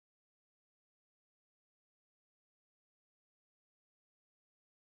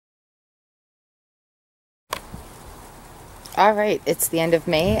Alright, it's the end of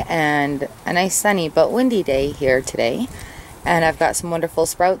May and a nice sunny but windy day here today. And I've got some wonderful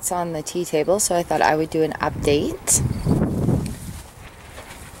sprouts on the tea table, so I thought I would do an update.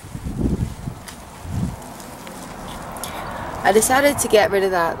 I decided to get rid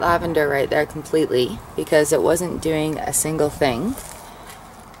of that lavender right there completely because it wasn't doing a single thing.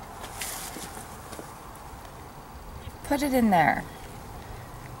 Put it in there.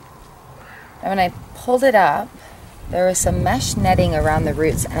 And when I pulled it up, there was some mesh netting around the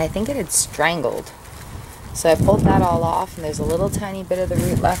roots and I think it had strangled. So I pulled that all off and there's a little tiny bit of the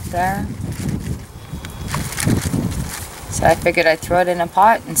root left there. So I figured I'd throw it in a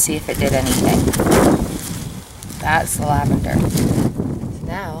pot and see if it did anything. That's the lavender. So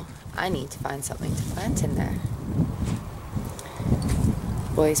now I need to find something to plant in there.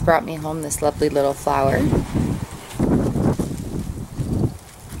 Boys brought me home this lovely little flower.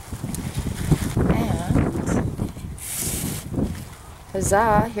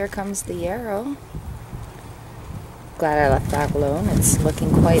 Huzzah, here comes the yarrow. Glad I left that alone. It's looking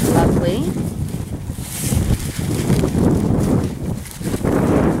quite lovely.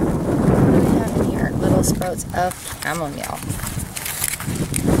 What do we have in here? Little sprouts of chamomile.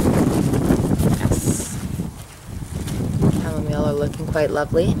 Yes. Chamomile are looking quite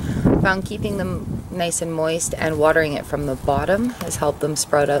lovely. Found keeping them nice and moist and watering it from the bottom has helped them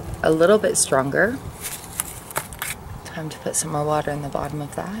sprout up a little bit stronger. Time to put some more water in the bottom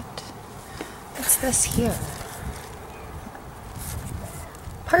of that. What's this here?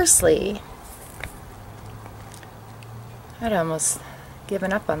 Parsley. I'd almost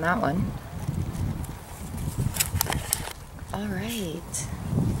given up on that one. Alright.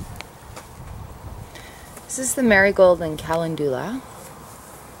 This is the marigold and calendula.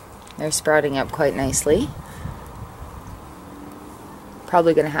 They're sprouting up quite nicely.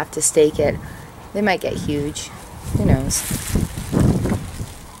 Probably going to have to stake it. They might get huge. Who knows?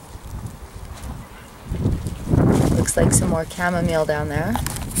 Looks like some more chamomile down there.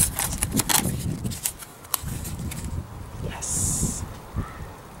 Yes.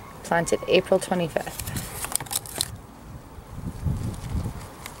 Planted April 25th.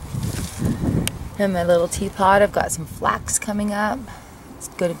 In my little teapot, I've got some flax coming up. It's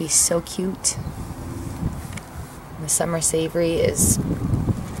going to be so cute. The summer savory is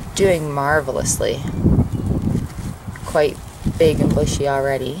doing marvelously. Quite big and bushy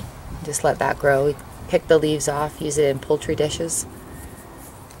already. Just let that grow. Pick the leaves off, use it in poultry dishes.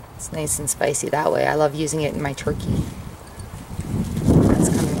 It's nice and spicy that way. I love using it in my turkey. That's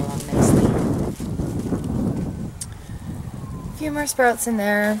coming along nicely. A few more sprouts in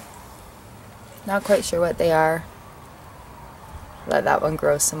there. Not quite sure what they are. Let that one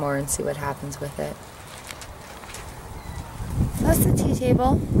grow some more and see what happens with it. That's the tea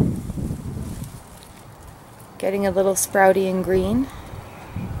table. Getting a little sprouty and green.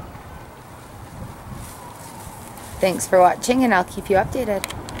 Thanks for watching and I'll keep you updated.